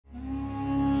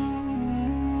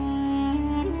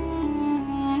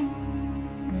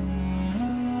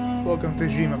Welcome to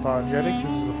Jeem Apologetics.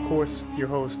 This is, of course, your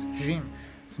host, Jeem.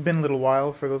 It's been a little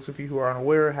while. For those of you who are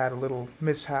unaware, I had a little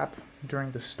mishap during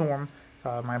the storm.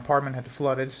 My apartment had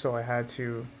flooded, so I had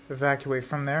to evacuate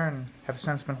from there and have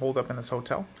since been holed up in this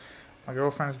hotel. My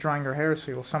girlfriend is drying her hair, so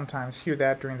you'll sometimes hear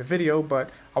that during the video, but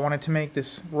I wanted to make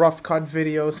this rough cut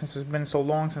video since it's been so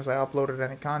long since I uploaded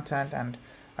any content, and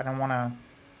I don't want to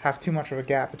have too much of a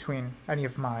gap between any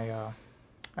of my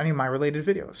related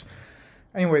videos.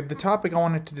 Anyway, the topic I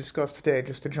wanted to discuss today,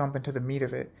 just to jump into the meat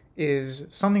of it, is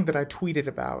something that I tweeted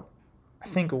about, I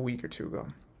think a week or two ago.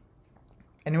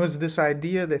 And it was this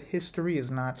idea that history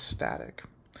is not static.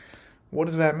 What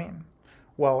does that mean?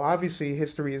 Well, obviously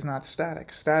history is not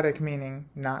static. Static meaning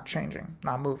not changing,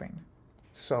 not moving.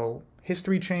 So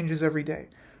history changes every day.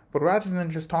 But rather than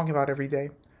just talking about every day,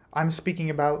 I'm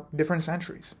speaking about different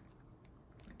centuries,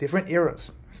 different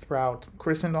eras throughout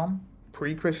Christendom,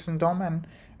 pre-Christendom,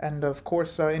 and of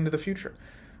course into the future.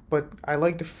 But I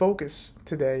like to focus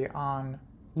today on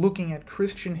looking at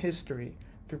Christian history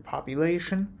through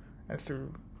population, and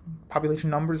through population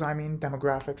numbers,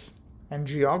 demographics, and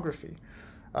geography,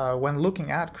 when looking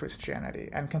at Christianity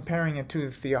and comparing it to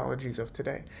the theologies of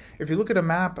today. If you look at a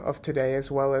map of today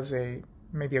as well as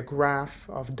maybe a graph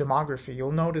of demography,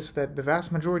 you'll notice that the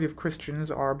vast majority of Christians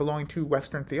are belonging to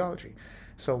Western theology.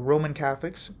 So Roman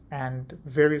Catholics and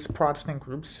various Protestant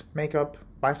groups make up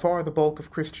by far the bulk of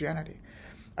Christianity.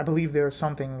 I believe there are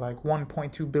something like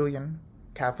 1.2 billion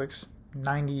Catholics.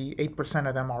 98%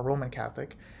 of them are Roman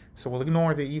Catholic. So we'll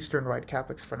ignore the Eastern Rite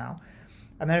Catholics for now.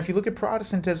 And then if you look at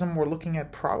Protestantism, we're looking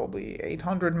at probably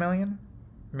 800 million,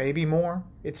 maybe more.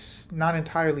 It's not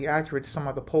entirely accurate, some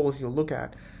of the polls you'll look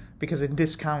at, because it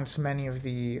discounts many of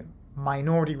the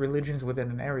minority religions within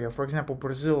an area. For example,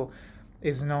 Brazil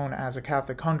is known as a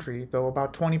Catholic country, though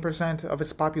about 20% of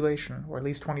its population, or at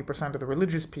least 20% of the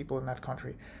religious people in that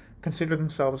country, consider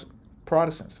themselves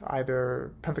Protestants,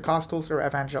 either Pentecostals or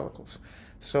evangelicals.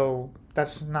 So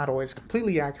that's not always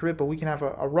completely accurate, but we can have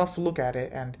a rough look at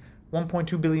it, and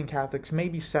 1.2 billion Catholics,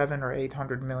 maybe 7 or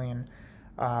 800 million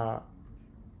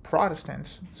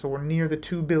Protestants, so we're near the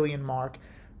 2 billion mark.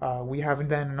 We have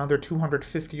then another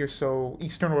 250 or so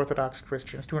Eastern Orthodox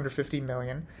Christians, 250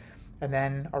 million, and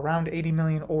then around 80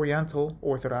 million Oriental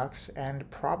Orthodox, and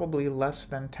probably less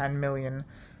than 10 million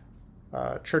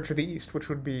Church of the East, which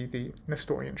would be the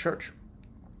Nestorian Church.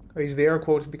 I use the air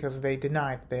quotes because they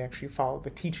deny that they actually follow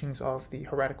the teachings of the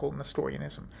heretical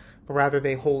Nestorianism, but rather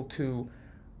they hold to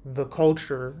the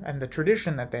culture and the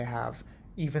tradition that they have,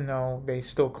 even though they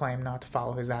still claim not to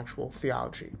follow his actual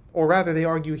theology. Or rather, they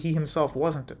argue he himself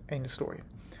wasn't a Nestorian.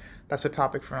 That's a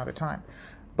topic for another time.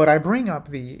 But I bring up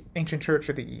the ancient Church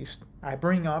of the East. I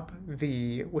bring up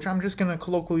which I'm just going to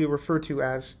colloquially refer to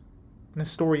as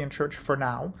Nestorian Church for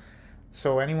now.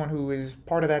 So anyone who is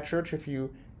part of that church,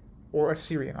 or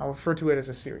Assyrian, I'll refer to it as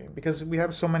Assyrian, because we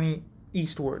have so many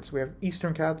East words. We have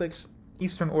Eastern Catholics,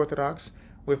 Eastern Orthodox,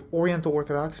 we have Oriental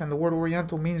Orthodox, and the word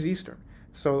Oriental means Eastern.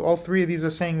 So all three of these are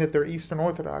saying that they're Eastern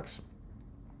Orthodox.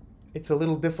 It's a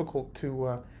little difficult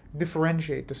to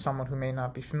differentiate to someone who may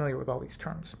not be familiar with all these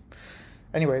terms.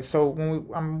 Anyway, so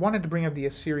I wanted to bring up the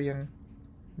Assyrian,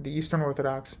 the Eastern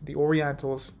Orthodox, the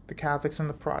Orientals, the Catholics, and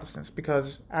the Protestants,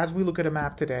 because as we look at a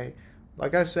map today,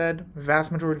 like I said,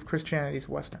 vast majority of Christianity is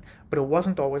Western, but it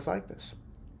wasn't always like this.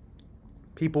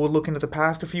 People would look into the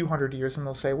past a few hundred years and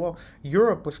they'll say, well,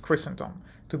 Europe was Christendom.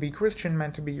 To be Christian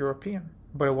meant to be European,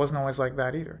 but it wasn't always like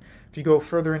that either. If you go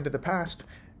further into the past,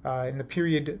 in the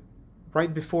period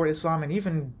right before Islam and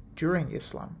even during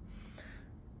Islam,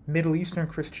 Middle Eastern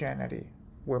Christianity,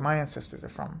 where my ancestors are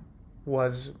from,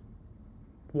 was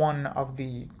one of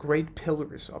the great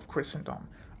pillars of Christendom.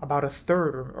 About a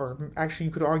third, or actually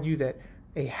you could argue that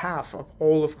a half of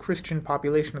all of Christian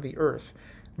population of the earth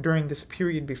during this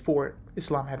period before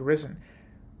Islam had risen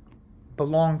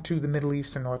belonged to the Middle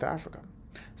East and North Africa.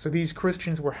 So these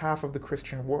Christians were half of the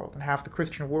Christian world, and half the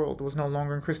Christian world was no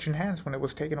longer in Christian hands when it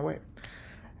was taken away.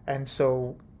 And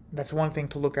so that's one thing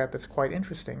to look at that's quite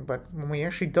interesting. But when we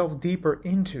actually delve deeper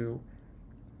into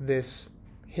this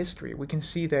history, we can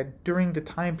see that during the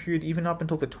time period, even up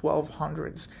until the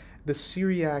 1200s, the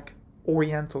Syriac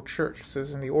Oriental Church, so this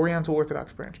is in the Oriental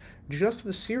Orthodox branch, just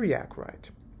the Syriac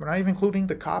Rite, we're not even including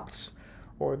the Copts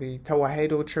or the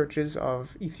Tewahedo churches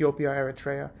of Ethiopia,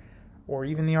 Eritrea, or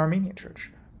even the Armenian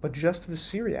Church, but just the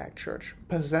Syriac Church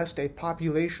possessed a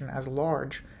population as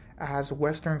large as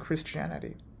Western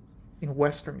Christianity in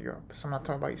Western Europe. So I'm not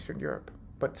talking about Eastern Europe,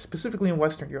 but specifically in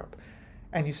Western Europe.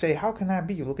 And you say, how can that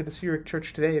be? You look at the Syriac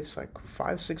Church today, it's like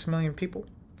 5-6 million people,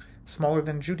 smaller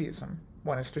than Judaism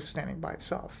when it's just standing by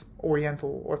itself.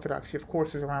 Oriental Orthodoxy, of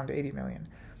course, is around 80 million.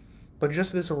 But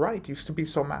just this rite used to be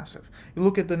so massive. You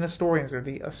look at the Nestorians, or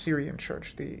the Assyrian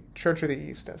church, the Church of the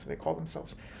East, as they call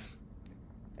themselves.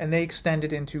 And they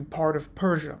extended into part of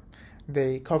Persia.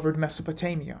 They covered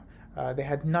Mesopotamia. They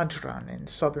had Najran in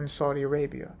southern Saudi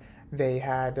Arabia. They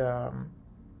had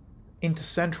into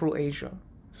Central Asia,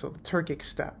 so the Turkic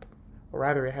steppe, or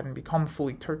rather it hadn't become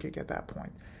fully Turkic at that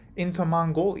point, into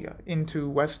Mongolia, into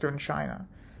western China,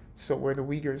 so where the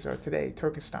Uyghurs are today,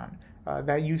 Turkestan.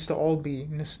 That used to all be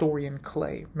Nestorian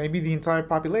clay. Maybe the entire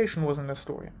population wasn't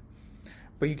Nestorian.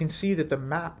 But you can see that the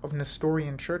map of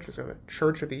Nestorian churches, or the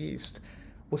Church of the East,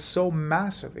 was so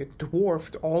massive, it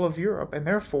dwarfed all of Europe, and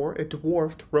therefore it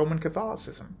dwarfed Roman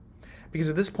Catholicism. Because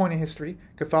at this point in history,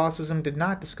 Catholicism did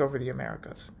not discover the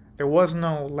Americas. There was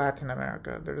no Latin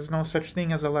America. There was no such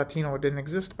thing as a Latino. It didn't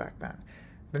exist back then.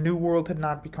 The New World had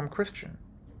not become Christian,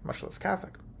 much less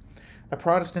Catholic. The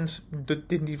Protestants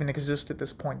didn't even exist at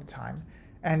this point in time.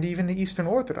 And even the Eastern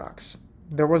Orthodox.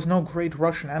 There was no great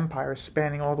Russian Empire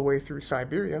spanning all the way through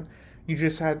Siberia. You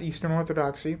just had Eastern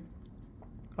Orthodoxy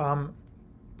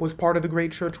was part of the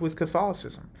great church with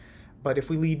Catholicism. But if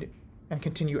we lead and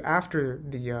continue after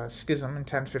the schism in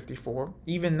 1054,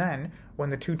 even then, when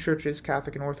the two churches,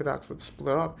 Catholic and Orthodox, would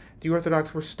split up, the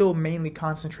Orthodox were still mainly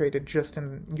concentrated just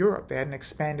in Europe. They hadn't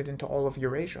expanded into all of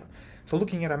Eurasia. So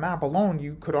looking at a map alone,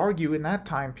 you could argue in that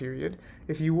time period,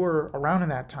 if you were around in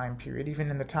that time period,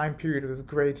 even in the time period of the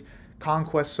great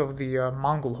conquests of the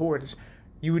Mongol hordes,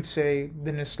 you would say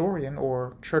the Nestorian,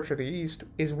 or Church of the East,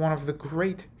 is one of the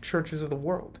great churches of the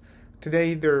world.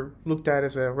 Today, they're looked at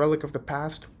as a relic of the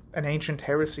past, an ancient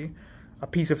heresy, a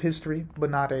piece of history, but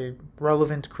not a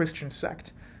relevant Christian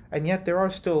sect. And yet there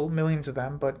are still millions of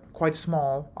them, but quite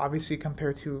small, obviously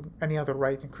compared to any other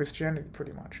rite in Christianity,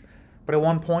 pretty much. But at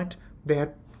one point, they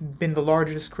had been the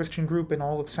largest Christian group in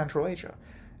all of Central Asia,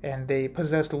 and they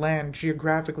possessed land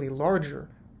geographically larger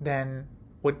than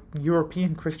what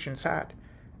European Christians had.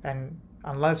 And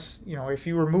unless, if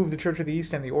you remove the Church of the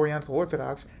East and the Oriental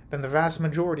Orthodox, then the vast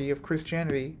majority of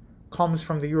Christianity comes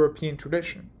from the European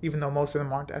tradition, even though most of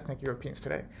them aren't ethnic Europeans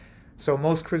today. So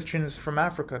most Christians from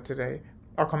Africa today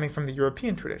are coming from the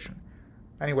European tradition.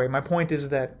 Anyway, my point is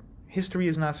that history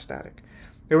is not static.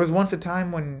 There was once a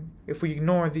time when, if we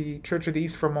ignore the Church of the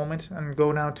East for a moment and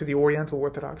go now to the Oriental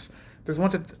Orthodox, there's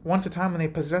once a time when they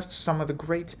possessed some of the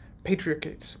Great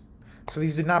Patriarchates. So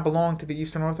these did not belong to the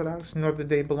Eastern Orthodox, nor did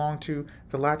they belong to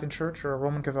the Latin Church or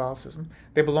Roman Catholicism.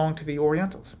 They belonged to the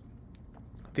Orientals.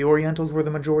 The Orientals were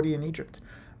the majority in Egypt.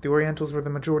 The Orientals were the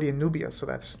majority in Nubia, so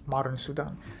that's modern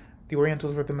Sudan. The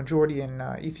Orientals were the majority in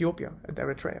Ethiopia and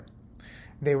Eritrea.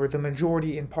 They were the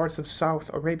majority in parts of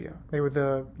South Arabia.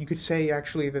 You could say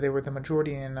actually that they were the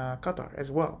majority in Qatar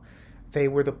as well. They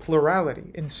were the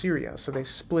plurality in Syria, so they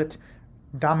split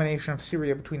domination of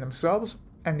Syria between themselves,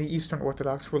 and the Eastern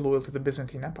Orthodox were loyal to the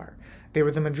Byzantine Empire. They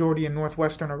were the majority in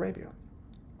northwestern Arabia.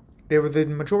 They were the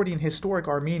majority in historic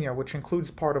Armenia, which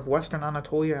includes part of western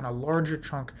Anatolia and a larger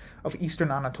chunk of eastern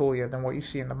Anatolia than what you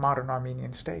see in the modern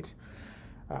Armenian state.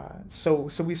 So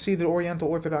we see that Oriental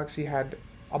Orthodoxy had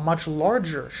a much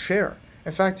larger share.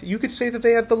 In fact, you could say that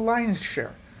they had the lion's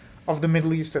share of the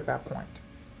Middle East at that point.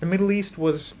 The Middle East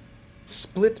was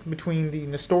split between the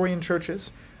Nestorian churches,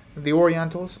 the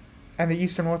Orientals, and the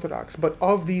Eastern Orthodox. But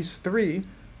of these three,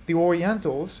 the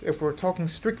Orientals, if we're talking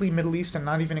strictly Middle East and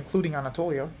not even including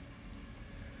Anatolia,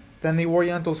 then the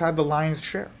Orientals had the lion's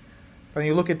share. When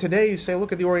you look at today, you say,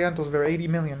 look at the Orientals, they're 80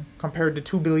 million compared to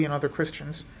 2 billion other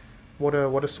Christians. What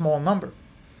a small number.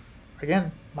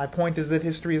 Again, my point is that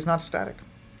history is not static.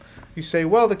 You say,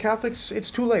 well, the Catholics,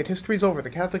 it's too late, history's over. The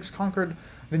Catholics conquered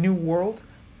the New World.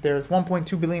 There's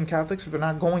 1.2 billion Catholics, they're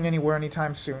not going anywhere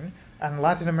anytime soon, and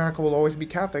Latin America will always be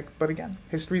Catholic, but again,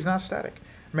 history is not static.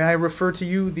 May I refer to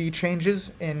you the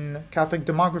changes in Catholic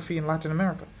demography in Latin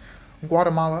America?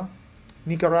 Guatemala,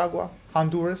 Nicaragua,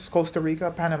 Honduras, Costa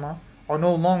Rica, Panama are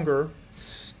no longer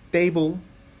stable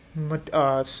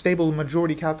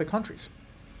majority Catholic countries.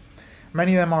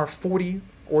 Many of them are 40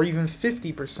 or even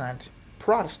 50%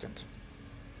 Protestant,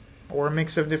 or a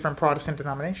mix of different Protestant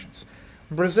denominations.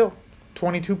 Brazil,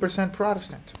 22%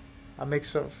 Protestant, a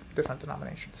mix of different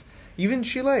denominations. Even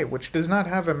Chile, which does not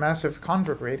have a massive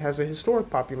convert rate, has a historic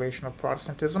population of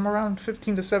Protestantism, around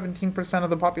 15 to 17% of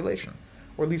the population,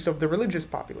 or at least of the religious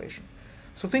population.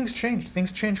 So things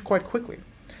change quite quickly.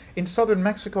 In southern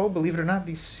Mexico, believe it or not,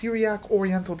 the Syriac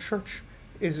Oriental Church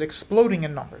is exploding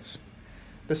in numbers.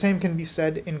 The same can be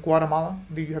said in Guatemala.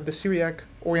 You have the Syriac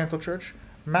Oriental Church,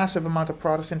 massive amount of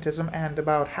Protestantism, and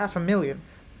about 500,000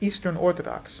 Eastern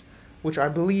Orthodox, which I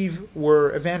believe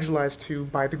were evangelized to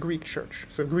by the Greek Church,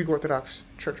 so Greek Orthodox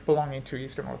Church belonging to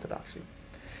Eastern Orthodoxy.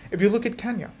 If you look at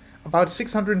Kenya, About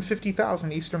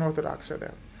 650,000 Eastern Orthodox are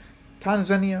there.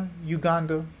 Tanzania,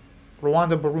 Uganda,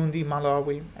 Rwanda, Burundi,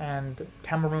 Malawi, and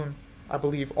Cameroon, I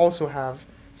believe, also have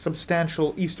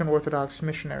substantial Eastern Orthodox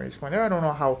missionaries going there. I don't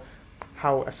know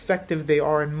how effective they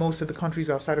are in most of the countries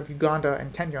outside of Uganda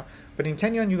and Kenya, but in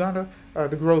Kenya and Uganda,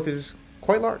 the growth is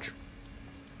quite large.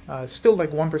 Still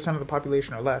like 1% of the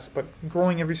population or less, but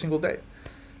growing every single day.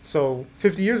 So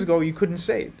 50 years ago, you couldn't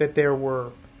say that there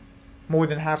were more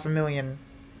than 500,000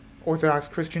 Orthodox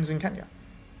Christians in Kenya,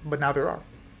 but now there are.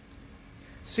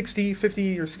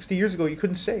 50 or 60 years ago, you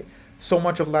couldn't say so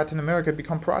much of Latin America had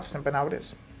become Protestant, but now it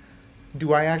is.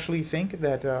 Do I actually think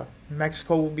that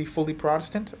Mexico will be fully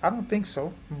Protestant? I don't think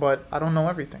so, but I don't know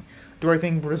everything. Do I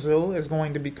think Brazil is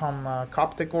going to become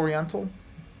Coptic Oriental?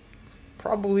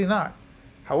 Probably not.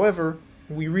 However,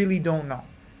 we really don't know.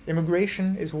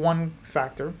 Immigration is one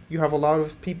factor. You have a lot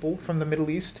of people from the Middle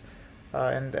East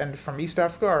and from East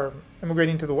Africa are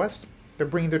immigrating to the West. They're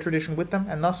bringing their tradition with them,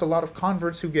 and thus a lot of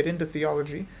converts who get into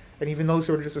theology, and even those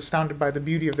who are just astounded by the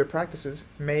beauty of their practices,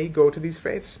 may go to these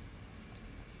faiths.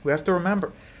 We have to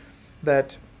remember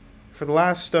that for the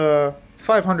last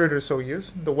 500 or so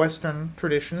years, the Western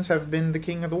traditions have been the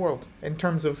king of the world in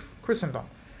terms of Christendom.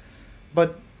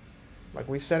 But, like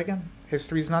we said again,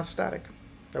 history is not static.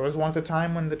 There was once a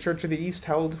time when the Church of the East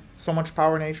held so much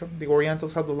power in Asia, the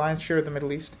Orientals held the lion's share of the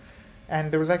Middle East, and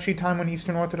there was actually a time when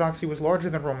Eastern Orthodoxy was larger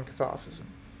than Roman Catholicism.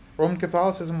 Roman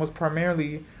Catholicism was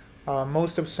primarily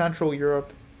most of Central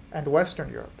Europe and Western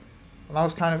Europe. And that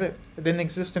was kind of it. It didn't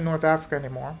exist in North Africa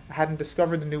anymore. It hadn't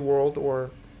discovered the New World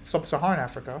or Sub-Saharan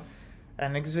Africa,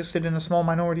 and existed in a small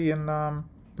minority in the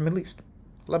Middle East,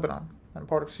 Lebanon, and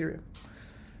part of Syria.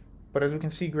 But as we can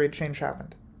see, great change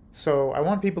happened. So I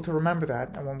want people to remember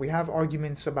that, and when we have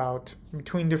arguments about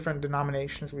between different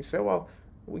denominations, we say, well,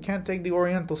 we can't take the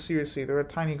Orientals seriously. They're a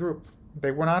tiny group.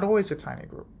 They were not always a tiny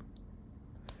group.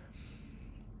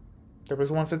 There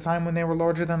was once a time when they were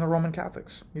larger than the Roman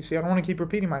Catholics. You see, I don't want to keep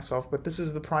repeating myself, but this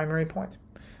is the primary point.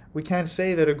 We can't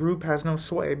say that a group has no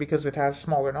sway because it has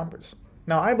smaller numbers.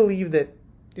 Now, I believe that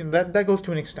that goes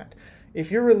to an extent. If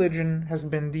your religion has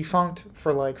been defunct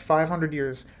for like 500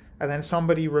 years, and then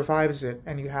somebody revives it,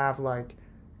 and you have like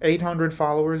 800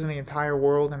 followers in the entire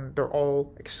world, and they're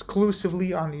all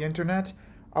exclusively on the internet,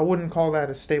 I wouldn't call that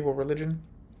a stable religion.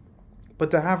 But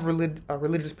to have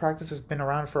religious practice has been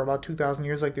around for about 2,000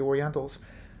 years like the Orientals,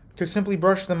 to simply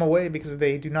brush them away because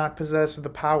they do not possess the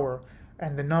power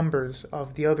and the numbers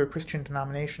of the other Christian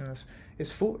denominations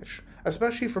is foolish,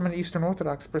 especially from an Eastern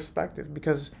Orthodox perspective,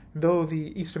 because though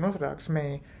the Eastern Orthodox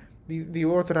the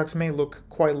Orthodox may look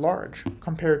quite large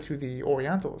compared to the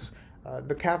Orientals,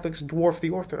 the Catholics dwarf the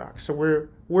Orthodox, so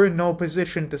we're in no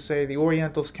position to say the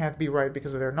Orientals can't be right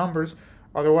because of their numbers,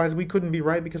 otherwise we couldn't be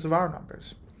right because of our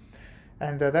numbers.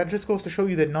 And that just goes to show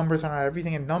you that numbers are not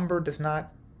everything, and number does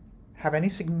not have any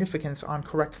significance on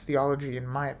correct theology, in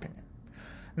my opinion.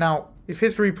 Now, if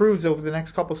history proves over the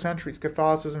next couple centuries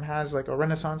Catholicism has like a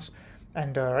renaissance,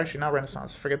 and actually not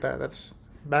renaissance, forget that, that's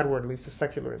a bad word, at least to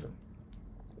secularism.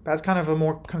 That's kind of a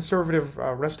more conservative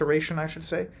restoration, I should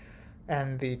say,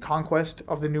 and the conquest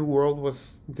of the New World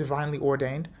was divinely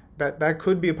ordained. That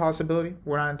could be a possibility.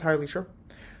 We're not entirely sure.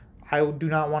 I do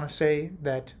not want to say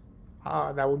that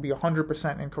that would be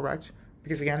 100% incorrect,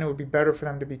 because again, it would be better for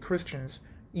them to be Christians,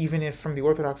 even if from the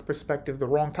Orthodox perspective the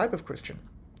wrong type of Christian,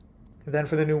 than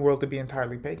for the New World to be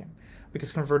entirely pagan,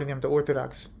 because converting them to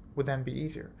Orthodox would then be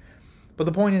easier. But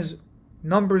the point is,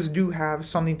 numbers do have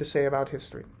something to say about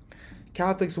history.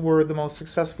 Catholics were the most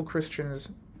successful Christians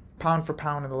pound for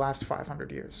pound in the last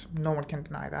 500 years. No one can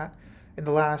deny that. In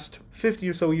the last 50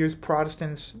 or so years,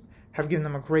 Protestants have given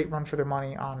them a great run for their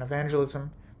money on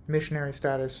evangelism, missionary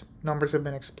status. Numbers have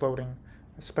been exploding,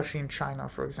 especially in China,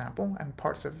 for example, and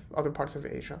other parts of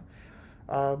Asia.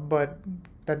 But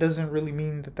that doesn't really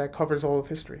mean that covers all of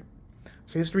history.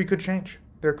 So history could change.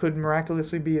 There could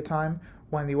miraculously be a time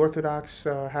when the Orthodox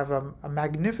have a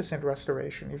magnificent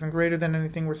restoration, even greater than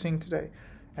anything we're seeing today.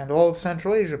 And all of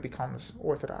Central Asia becomes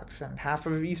Orthodox, and half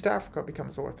of East Africa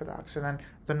becomes Orthodox, and then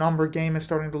the number game is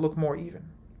starting to look more even.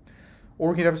 Or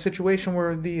we could have a situation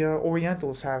where the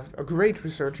Orientals have a great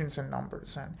resurgence in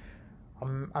numbers,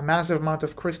 and a massive amount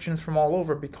of Christians from all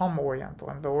over become Oriental,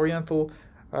 and the Oriental,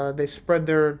 they spread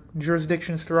their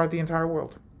jurisdictions throughout the entire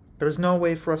world. There's no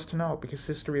way for us to know, because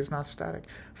history is not static.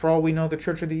 For all we know, the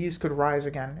Church of the East could rise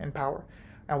again in power,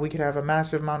 and we could have a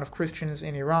massive amount of Christians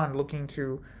in Iran looking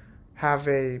to have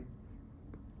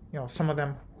some of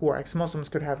them who are ex-Muslims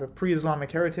could have a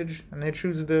pre-Islamic heritage, and they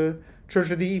choose the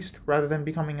Church of the East rather than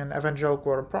becoming an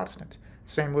evangelical or a Protestant.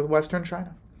 Same with Western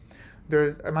China.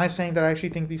 Am I saying that I actually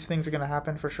think these things are going to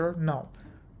happen for sure? No.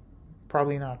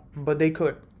 Probably not, but they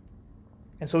could.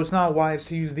 And so it's not wise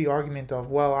to use the argument of,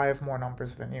 well, I have more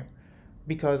numbers than you.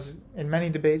 Because in many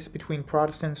debates between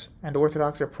Protestants and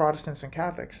Orthodox, or Protestants and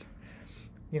Catholics,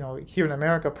 here in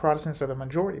America, Protestants are the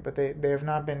majority, but they have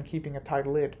not been keeping a tight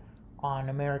lid on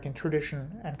American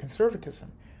tradition and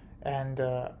conservatism. And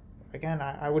again,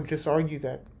 I would just argue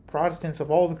that Protestants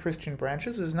of all the Christian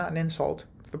branches is not an insult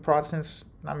to the Protestants.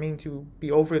 Not meaning to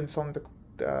be over insulting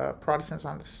the Protestants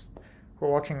on this who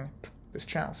are watching this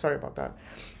channel. Sorry about that.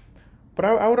 But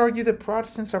I would argue that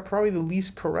Protestants are probably the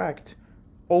least correct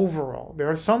overall. There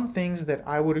are some things that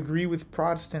I would agree with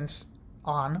Protestants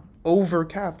on over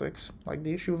Catholics, like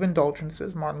the issue of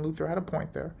indulgences. Martin Luther had a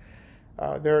point there.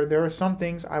 There are some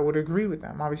things I would agree with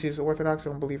them. Obviously, as Orthodox, I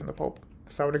don't believe in the Pope,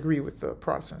 so I would agree with the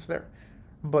Protestants there.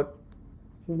 But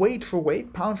weight for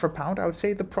weight, pound for pound, I would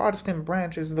say the Protestant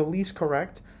branch is the least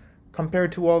correct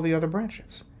compared to all the other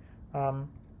branches,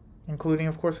 including,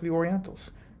 of course, the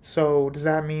Orientals. So does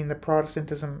that mean that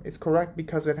Protestantism is correct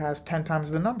because it has 10 times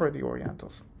the number of the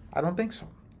Orientals? I don't think so.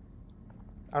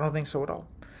 I don't think so at all.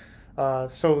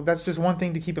 So that's just one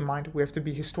thing to keep in mind. We have to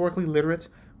be historically literate.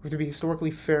 We have to be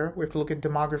historically fair. We have to look at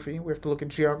demography. We have to look at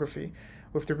geography.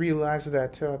 We have to realize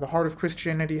that the heart of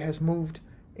Christianity has moved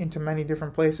into many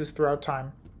different places throughout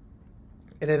time.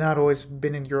 It had not always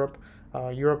been in Europe.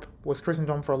 Europe was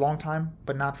Christendom for a long time,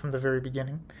 but not from the very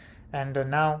beginning. And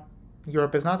now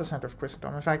Europe is not the center of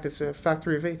Christendom. In fact, it's a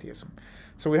factory of atheism.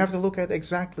 So we have to look at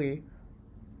exactly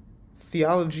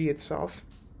theology itself,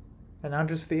 and not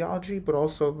just theology, but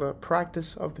also the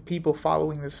practice of the people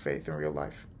following this faith in real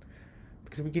life.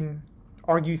 Because we can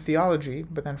argue theology,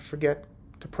 but then forget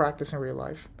to practice in real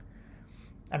life.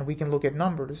 And we can look at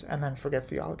numbers and then forget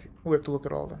theology. We have to look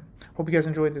at all of them. Hope you guys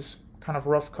enjoyed this kind of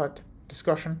rough cut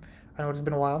discussion. I know it's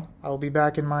been a while. I will be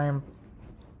back in my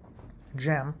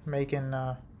jam making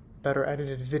better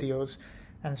edited videos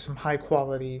and some high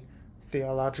quality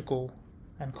theological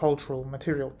and cultural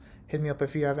material. Hit me up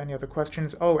if you have any other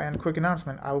questions. Oh, and quick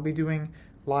announcement, I will be doing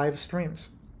live streams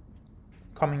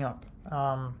coming up.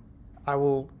 I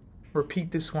will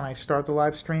repeat this when I start the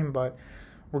live stream, but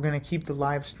we're going to keep the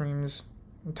live streams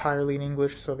entirely in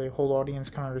English so the whole audience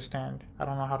can understand. I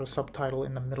don't know how to subtitle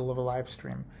in the middle of a live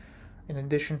stream. In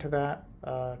addition to that,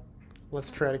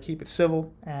 let's try to keep it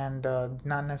civil and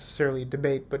not necessarily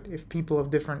debate, but if people of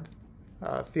different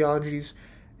theologies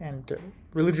and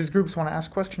religious groups want to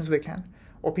ask questions, they can.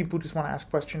 Or people who just want to ask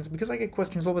questions, because I get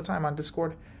questions all the time on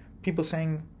Discord. People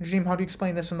saying, Jeem, how do you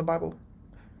explain this in the Bible?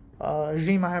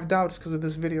 Jeem, I have doubts because of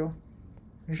this video.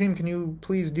 Jeem, can you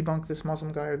please debunk this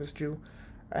Muslim guy or this Jew?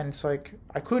 And it's like,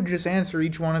 I could just answer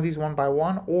each one of these one by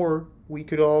one, or we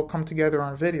could all come together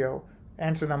on video,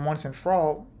 answer them once and for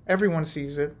all. Everyone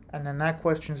sees it, and then that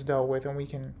question's dealt with, and we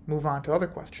can move on to other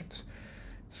questions.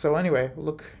 So anyway,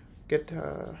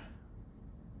 getting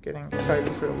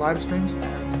excited for the live streams, and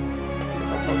I guess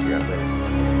I'll talk to you guys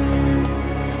later.